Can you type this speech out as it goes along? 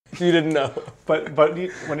You didn't know. But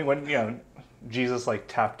when Jesus like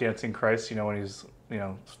tap dancing Christ, when he's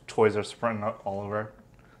toys are sprinting all over.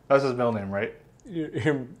 That's his middle name, right?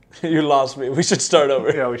 You lost me. We should start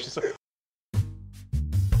over. Yeah, we should start.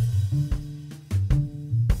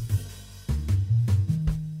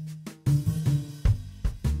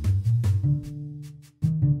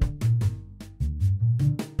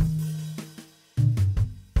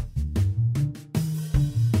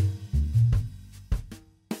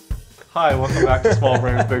 Hi, welcome back to Small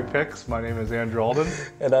Brain Big Picks. My name is Andrew Alden.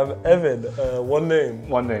 And I'm Evan. One name.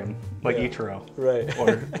 One name, like Yeah. Ichiro.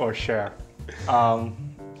 Right. Or Cher.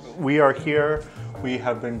 We are here. We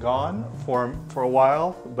have been gone for a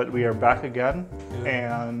while, but we are back again.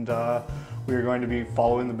 Yeah. And we are going to be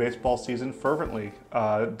following the baseball season fervently,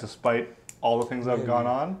 despite all the things that have gone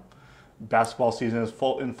on. Basketball season is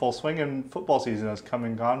in full swing, and football season has come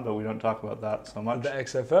and gone, but we don't talk about that so much. The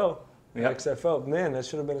XFL. Yep. XFL. Man, that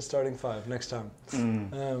should have been a starting five next time. It's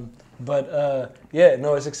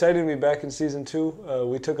exciting to be back in season 2.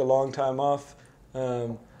 We took a long time off.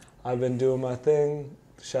 I've been doing my thing.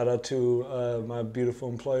 Shout out to my beautiful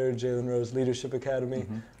employer, Jalen Rose Leadership Academy.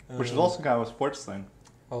 Which is also kind of a sports thing.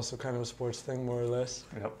 Also kind of a sports thing, more or less.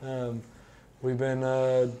 Yep. We've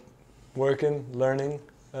been working, learning.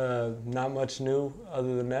 Not much new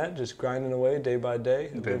other than that. Just grinding away day by day.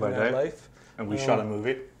 Day by living that day. life. And we shot a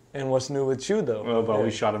movie. And what's new with you, though? Well,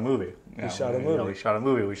 we shot a movie. We shot a movie. We shot a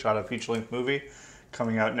movie. We shot a feature-length movie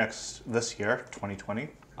coming out this year, 2020.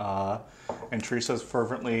 And Teresa's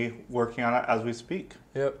fervently working on it as we speak.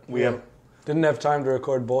 Yep. We didn't have time to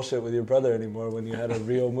record bullshit with your brother anymore when you had a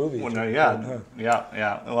real movie. Well, no, yeah.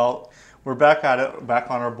 Well, we're back at it,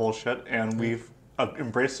 back on our bullshit, and we've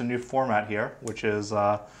embraced a new format here, which is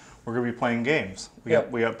we're going to be playing games. We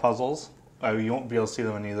got puzzles. You won't be able to see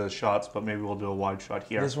them in any of those shots, but maybe we'll do a wide shot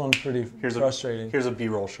here. This one's pretty frustrating. Here's a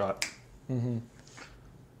B-roll shot. But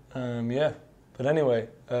anyway.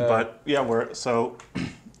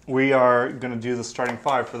 We are going to do the starting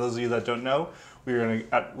five. For those of you that don't know, we are going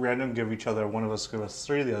to, at random, give each other, one of us give us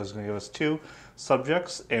 3, the other is going to give us 2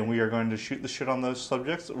 subjects, and we are going to shoot the shit on those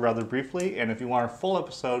subjects rather briefly. And if you want a full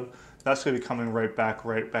episode, that's going to be coming right back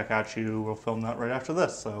at you. We'll film that right after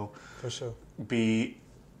this. So for sure. Be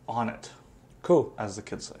on it. Cool. As the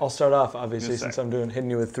kids say. I'll start off, obviously, since I'm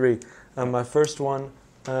hitting you with 3. My first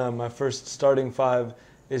starting 5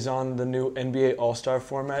 is on the new NBA All-Star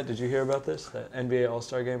format. Did you hear about this? The NBA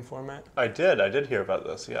All-Star game format? I did hear about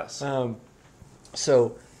this, yes.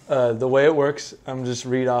 The way it works, I'm just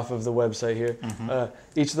read off of the website here.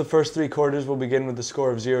 Each of the first 3 quarters will begin with a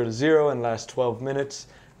score of 0-0 and last 12 minutes.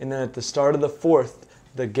 And then at the start of the 4th,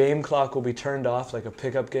 the game clock will be turned off like a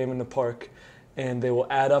pickup game in the park. And they will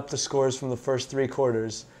add up the scores from the first 3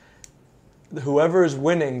 quarters. Whoever is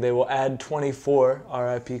winning, they will add 24.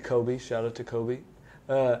 R.I.P. Kobe. Shout out to Kobe.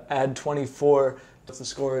 Add 24. If the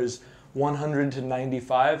score is 100 to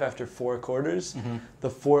 95 after 4 quarters,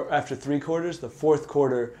 after 3 quarters, the 4th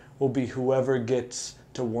quarter will be whoever gets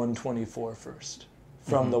to 124 first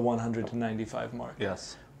from the 100 to 95 mark.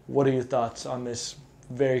 Yes. What are your thoughts on this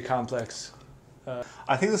very complex?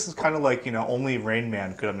 I think this is kind of like, only Rain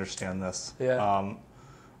Man could understand this. Yeah.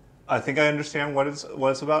 I think I understand what it's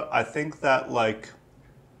about. I think that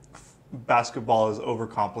basketball is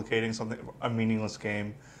overcomplicating a meaninless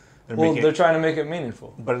game. They're trying to make it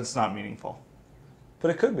meaningful. But it's not meaningful.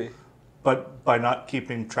 But it could be. But by not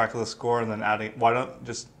keeping track of the score and then adding, why don't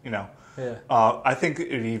just, I think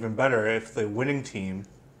it would be even better if the winning team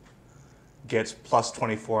gets plus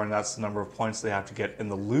 24, and that's the number of points they have to get,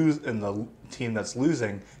 and the team that's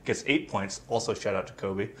losing gets 8 points. Also, shout out to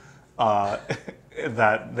Kobe.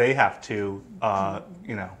 That they have to,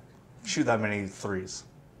 shoot that many threes.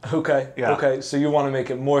 Okay. Yeah. Okay. So you want to make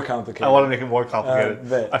it more complicated? I want to make it more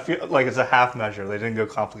complicated. I feel like it's a half measure. They didn't go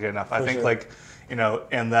complicated enough. I think sure.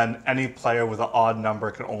 And then any player with an odd number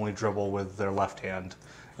can only dribble with their left hand.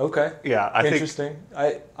 Okay. Yeah. Interesting.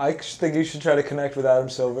 I think you should try to connect with Adam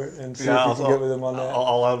Silver and see if you can get with him on that.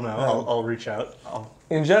 I'll let him know. I'll reach out.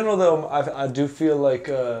 In general, though, I do feel like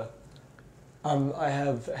I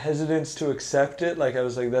have hesitance to accept it. Like I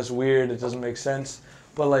was like, that's weird. It doesn't make sense.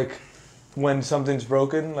 But when something's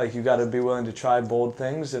broken, you got to be willing to try bold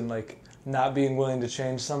things, and not being willing to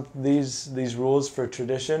change these rules for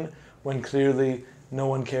tradition when clearly no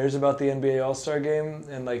one cares about the NBA All-Star game,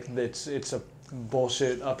 and it's a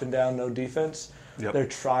bullshit up and down, no defense. Yep. They're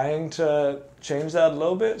trying to change that a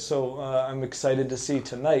little bit, so I'm excited to see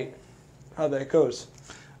tonight how that goes.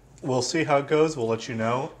 We'll see how it goes. We'll let you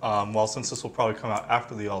know. Since this will probably come out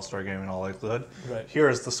after the All-Star game in all likelihood, right. Here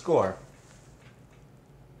is the score.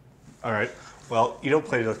 All right. Well, you don't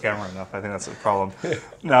play to the camera enough. I think that's the problem.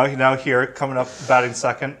 Now here, coming up, batting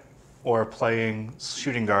second or playing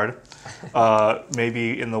shooting guard,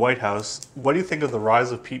 maybe in the White House. What do you think of the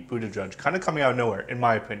rise of Pete Buttigieg? Kind of coming out of nowhere, in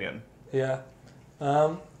my opinion. Yeah.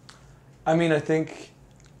 I mean, I think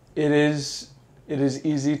it is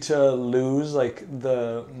easy to lose, like,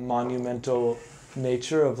 the monumental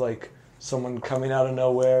nature of, like, someone coming out of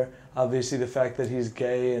nowhere. Obviously, the fact that he's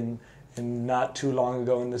gay and not too long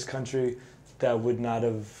ago in this country, that would not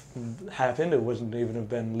have happened. It wouldn't even have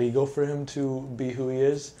been legal for him to be who he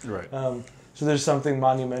is. Right. So there's something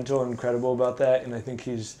monumental and incredible about that, and I think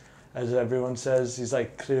he's, as everyone says, he's,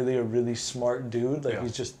 like, clearly a really smart dude. Like,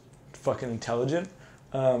 he's just fucking intelligent.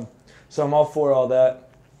 So I'm all for all that,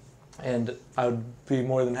 and I would be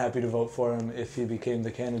more than happy to vote for him if he became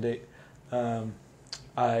the candidate.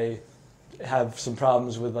 I have some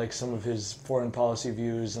problems with, like, some of his foreign policy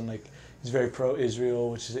views, and, like, he's very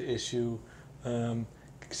pro-Israel, which is an issue.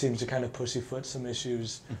 Seems to kind of pussyfoot some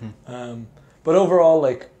issues. Mm-hmm. But overall,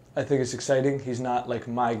 like, I think it's exciting. He's not, like,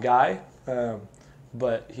 my guy,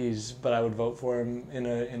 but I would vote for him in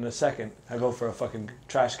a second. I vote for a fucking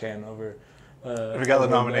trash can over. We got the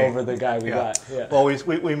nomination over the guy we got. Yeah. Well,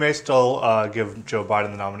 we may still give Joe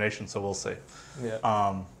Biden the nomination, so we'll see.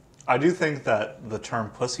 Yeah. I do think that the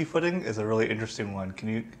term pussyfooting is a really interesting one.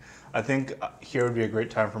 I think here would be a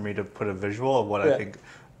great time for me to put a visual of what I think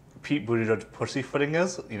Pete Buttigieg pussyfooting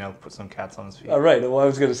is. You know, put some cats on his feet. Right. Well, I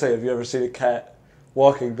was going to say, have you ever seen a cat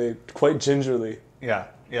walking? They quite gingerly. Yeah.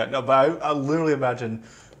 No, but I literally imagine,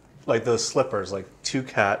 like, those slippers, like, two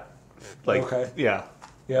cat, like, yeah.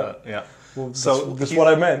 Yeah. Well, so that's what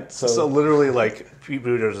I meant. So literally, like, Pete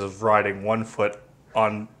Buttigieg is riding one foot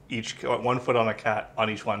on a cat on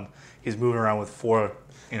each one. He's moving around with four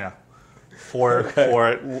cat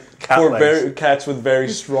legs. Cats with very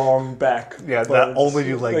strong back. Yeah, that only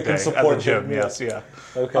do leg day at the gym. Him, yes, yeah.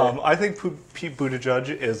 Okay. I think Pete Buttigieg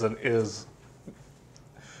is.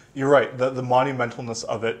 You're right. The monumentalness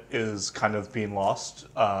of it is kind of being lost.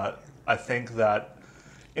 I think that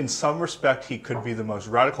in some respect he could be the most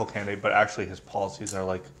radical candidate, but actually his policies are,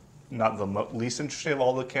 like, not the least interesting of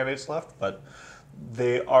all the candidates left, but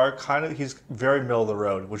they are he's very middle of the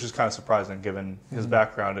road, which is kind of surprising given his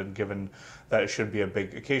background and given that it should be a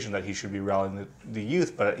big occasion that he should be rallying the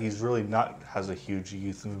youth, but he's really not has a huge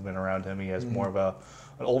youth movement around him. He has more of an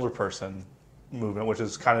older person movement, which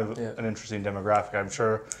is kind of an interesting demographic. I'm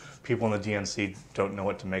sure people in the DNC don't know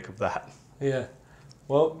what to make of that. Yeah.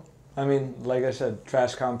 Well, I mean, like I said,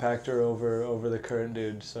 trash compactor over the current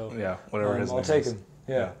dude. So yeah, whatever his name I'll take him.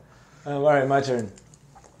 Yeah. All right, my turn.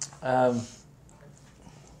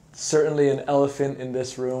 Certainly an elephant in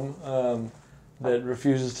this room that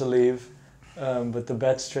refuses to leave. But the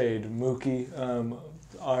Betts trade, Mookie,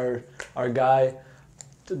 our guy,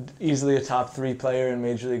 easily a top 3 player in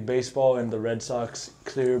Major League Baseball and the Red Sox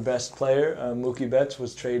clear best player. Mookie Betts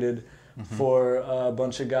was traded for a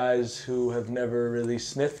bunch of guys who have never really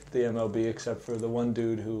sniffed the MLB except for the one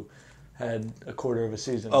dude who had a quarter of a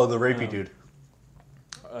season. Oh, the rapey dude.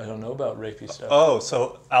 I don't know about rapey stuff. Oh,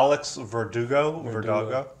 so Alex Verdugo.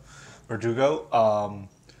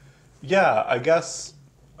 Yeah, I guess.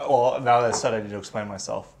 Well, now that I said, I need to explain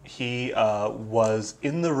myself. He was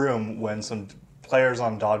in the room when some players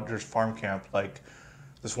on Dodgers farm camp, like,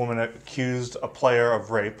 this woman accused a player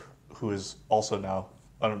of rape, who is also now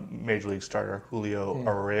a major league starter, Julio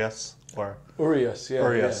Urias. Urias,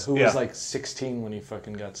 who was like 16 when he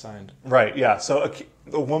fucking got signed. Right, yeah. So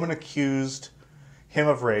the woman accused him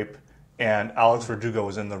of rape, and Alex Verdugo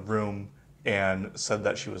was in the room and said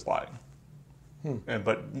that she was lying.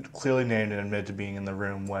 But clearly named and admitted to being in the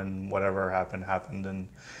room when whatever happened, and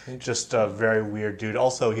just a very weird dude.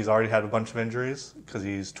 Also, he's already had a bunch of injuries because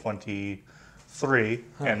he's 23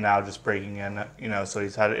 and now just breaking in, so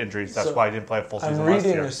he's had injuries. That's why he didn't play a full season last year. I'm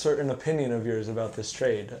reading a certain opinion of yours about this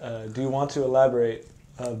trade. Do you want to elaborate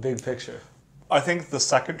big picture? I think the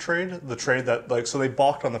second trade, the trade that, so they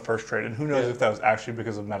balked on the first trade, and who knows if that was actually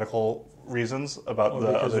because of medical reasons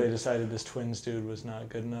because they decided this Twins dude was not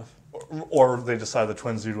good enough. Or they decided the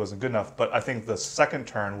Twins dude wasn't good enough. But I think the second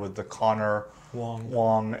turn with the Connor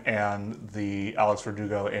Wong and the Alex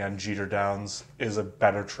Verdugo and Jeter Downs is a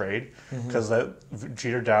better trade because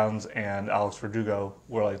Jeter Downs and Alex Verdugo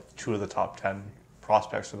were like 2 of the top 10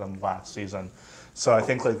 prospects for them last season. So I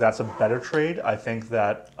think that's a better trade. I think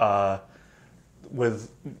that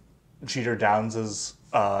with Jeter Downs'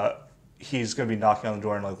 he's going to be knocking on the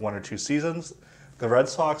door in like 1 or 2 seasons. The Red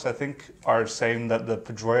Sox, I think, are saying that the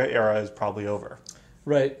Pedroia era is probably over.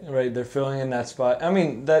 Right. They're filling in that spot. I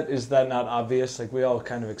mean, is that not obvious? Like, we all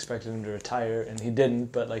kind of expected him to retire, and he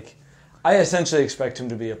didn't. But, like, I essentially expect him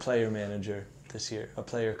to be a player manager this year, a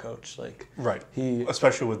player coach. Like Right. he,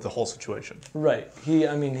 Especially with the whole situation. right.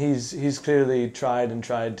 He's clearly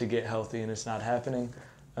tried to get healthy, and it's not happening.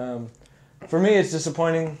 For me, it's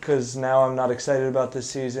disappointing because now I'm not excited about this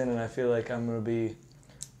season, and I feel like I'm gonna be.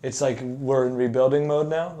 It's like we're in rebuilding mode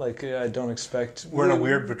now. Like I don't expect. We're in a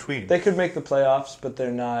weird between. They could make the playoffs, but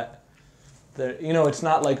they're not. It's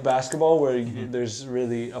not like basketball where there's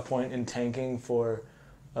really a point in tanking for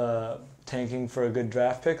a good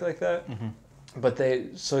draft pick like that. Mm-hmm. But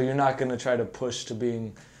so you're not going to try to push to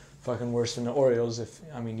being fucking worse than the Orioles.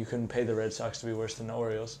 You couldn't pay the Red Sox to be worse than the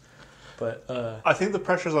Orioles. But I think the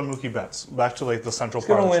pressure's on Mookie Betts. Back to like the central he's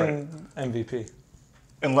part of the going to win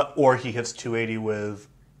MVP. Or he hits 280 with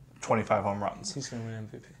 25 home runs. He's going to win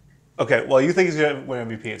MVP. Okay, well, you think he's going to win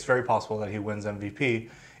MVP. It's very possible that he wins MVP.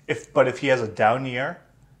 But if he has a down year,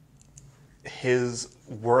 his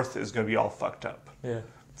worth is going to be all fucked up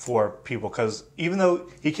for people. Because even though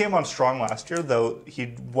he came on strong last year, though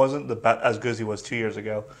he wasn't as good as he was 2 years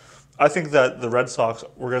ago, I think that the Red Sox,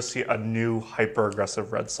 we're going to see a new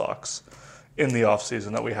hyper-aggressive Red Sox in the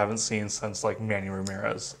offseason that we haven't seen since like Manny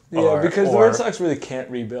Ramirez. Because the Red Sox really can't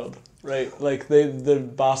rebuild, right? Like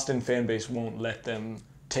the Boston fan base won't let them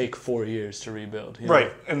take 4 years to rebuild.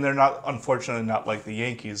 Right, and they're not, unfortunately, not like the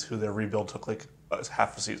Yankees, who their rebuild took like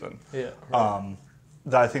half a season. Yeah. Right.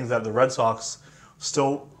 I think that the Red Sox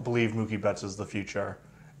still believe Mookie Betts is the future,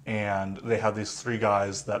 and they have these three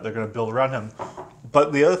guys that they're going to build around him.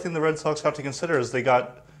 But the other thing the Red Sox have to consider is they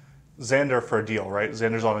got Xander for a deal, right?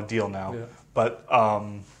 Xander's on a deal now. Yeah. But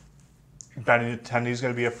Benintendi's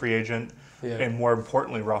going to be a free agent. Yeah. And more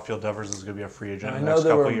importantly, Rafael Devers is going to be a free agent in the next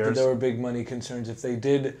couple of years. There were big money concerns. If they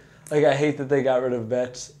did, like, I hate that they got rid of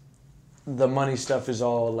Betts. The money stuff is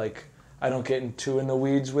all, like, I don't get too in the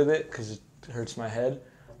weeds with it because it hurts my head.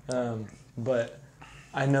 But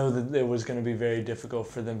I know that it was going to be very difficult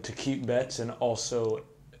for them to keep Betts and also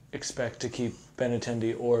expect to keep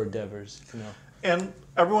Benintendi or Devers, And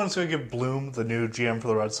everyone's going to give Bloom, the new GM for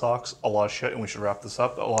the Red Sox, a lot of shit, and we should wrap this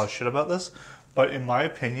up, a lot of shit about this. But in my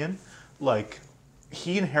opinion, like,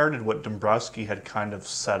 he inherited what Dombrowski had kind of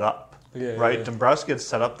set up, right? Yeah. Dombrowski had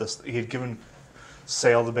set up this. He had given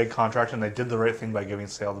Sale the big contract, and they did the right thing by giving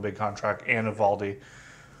Sale the big contract and Eovaldi.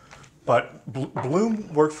 But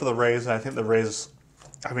Bloom worked for the Rays, and I think the Rays,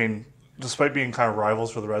 despite being kind of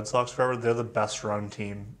rivals for the Red Sox forever, they're the best run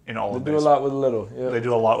team in all of baseball. They do a lot with a little. Yeah. They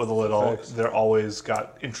do a lot with a little. Thanks. They're always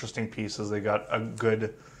got interesting pieces. They got a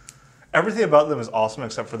good... Everything about them is awesome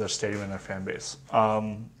except for their stadium and their fan base.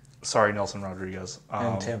 Sorry, Nelson Rodriguez.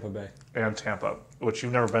 And Tampa Bay. And Tampa, which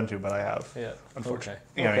you've never been to, but I have. Yeah. Unfortunately.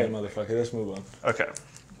 Okay, motherfucker. Let's move on. Okay.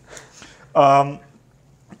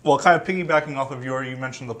 Well, kind of piggybacking off of you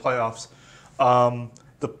mentioned the playoffs.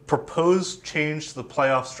 The proposed change to the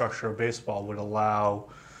playoff structure of baseball would allow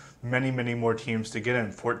many, many more teams to get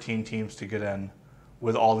in, 14 teams to get in,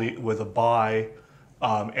 with a bye,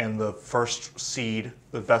 and the first seed,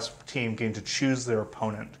 the best team, getting to choose their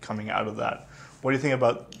opponent coming out of that. What do you think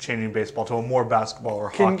about changing baseball to a more basketball or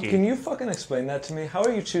hockey? Can you fucking explain that to me? How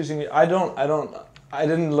are you choosing? I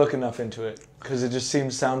didn't look enough into it because it just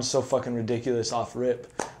sounds so fucking ridiculous off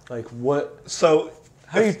rip. Like what? So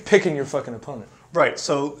how are you picking your fucking opponent? Right.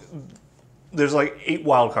 So there's like 8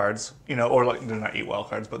 wild cards, or like they're not 8 wild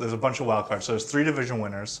cards, but there's a bunch of wild cards. So there's 3 division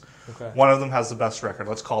winners. Okay. One of them has the best record.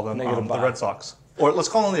 Let's call them the Red Sox. Or let's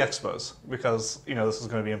call them the Expos because, this is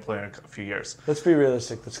going to be in play in a few years. Let's be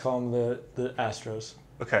realistic. Let's call them the Astros.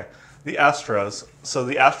 Okay. The Astros. So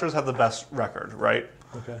the Astros have the best record, right?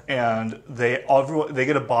 Okay. And they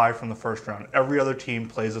get a bye from the first round. Every other team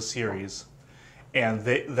plays a series, and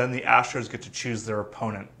then the Astros get to choose their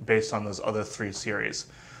opponent based on those other 3 series.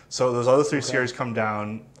 So those other 3 series come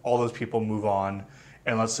down, all those people move on,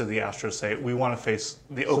 and let's say the Astros say, we want to face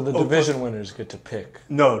the So the division winners get to pick?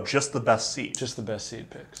 No, just the best seed. Just the best seed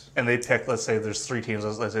picks. And they pick, let's say there's 3 teams.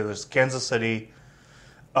 Let's say there's Kansas City,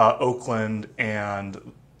 Oakland,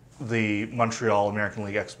 and the Montreal American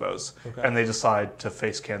League Expos. Okay. And they decide to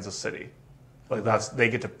face Kansas City. Like they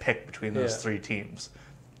get to pick between those 3 teams.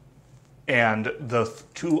 And the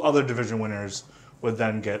 2 other division winners would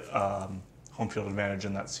then get home field advantage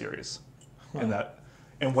in that series.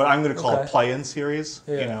 In what I'm going to call a play-in series,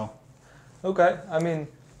 Okay.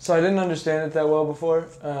 So I didn't understand it that well before.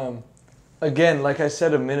 Again, like I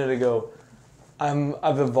said a minute ago,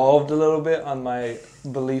 I've evolved a little bit on my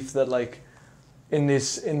belief that like in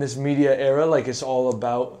this media era, like it's all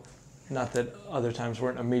about, not that other times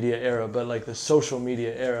weren't a media era, but like the social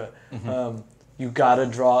media era. Mm-hmm. You gotta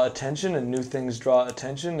draw attention, and new things draw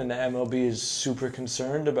attention, and the MLB is super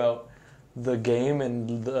concerned about the game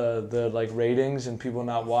and the like ratings and people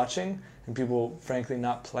not watching and people frankly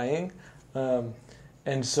not playing.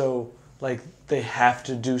 And so like they have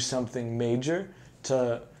to do something major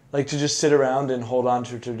to just sit around and hold on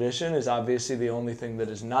to tradition is obviously the only thing that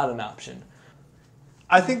is not an option.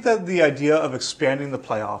 I think that the idea of expanding the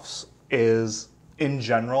playoffs is, in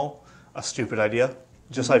general, a stupid idea.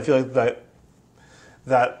 Just I feel like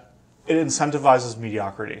that it incentivizes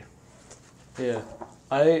mediocrity. Yeah,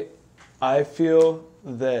 I feel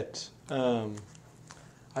that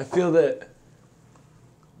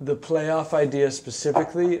the playoff idea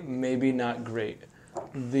specifically maybe not great.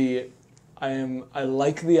 I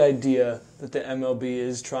like the idea that the MLB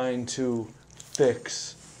is trying to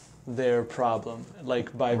fix their problem,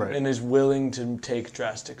 and is willing to take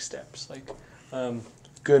drastic steps.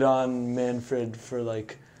 Good on Manfred for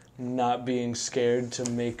not being scared to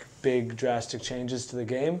make big drastic changes to the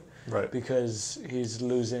game. Right. Because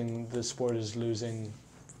the sport is losing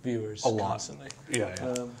viewers a lot constantly. Yeah.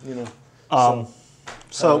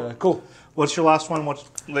 So cool. What's your last one? What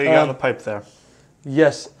you got in the pipe there?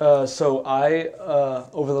 Yes. So I,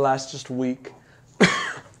 over the last just week,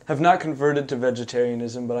 have not converted to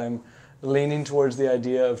vegetarianism, but I'm leaning towards the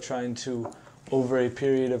idea of trying to, over a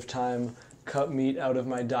period of time, cut meat out of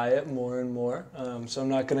my diet more and more. So I'm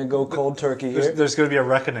not going to go cold turkey here. There's going to be a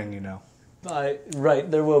reckoning,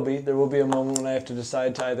 Right, there will be. There will be a moment when I have to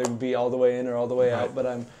decide to either be all the way in or all the way out. But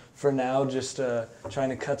I'm, for now, just trying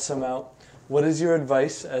to cut some out. What is your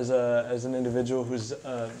advice as an individual who's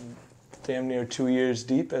damn near 2 years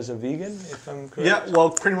deep as a vegan, if I'm correct? Yeah,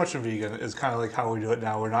 well, pretty much a vegan is kind of like how we do it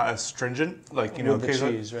now. We're not as stringent, with the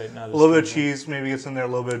cheese, right? Not a little bit of cheese, maybe gets in there, a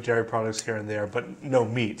little bit of dairy products here and there, but no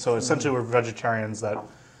meat. So essentially, we're vegetarians that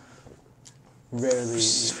rarely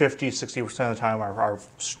 50-60% of the time are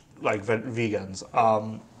vegans.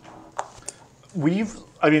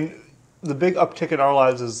 The big uptick in our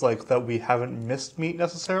lives is that we haven't missed meat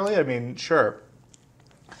necessarily. I mean, sure.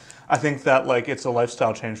 I think that it's a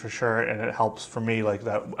lifestyle change for sure, and it helps for me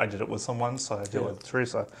that I did it with someone, so I did it with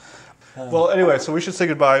Teresa. Well, anyway, so we should say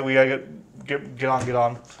goodbye. We gotta get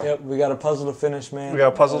on. Yep, we got a puzzle to finish, man. We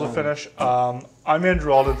got a puzzle to finish. I'm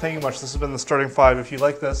Andrew Alden. Thank you much. This has been the Starting Five. If you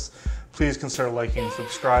like this, please consider liking,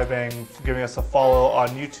 subscribing, giving us a follow on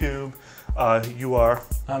YouTube. You are.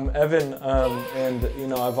 I'm Evan, and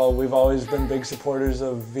we've always been big supporters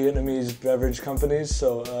of Vietnamese beverage companies.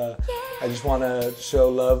 So I just want to show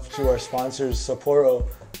love to our sponsors, Sapporo.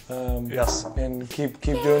 Yes. And keep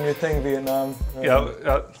doing your thing, Vietnam.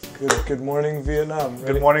 Good morning, Vietnam.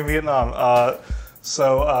 Ready? Good morning, Vietnam.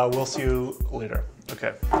 So we'll see you later.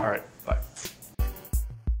 Okay. All right.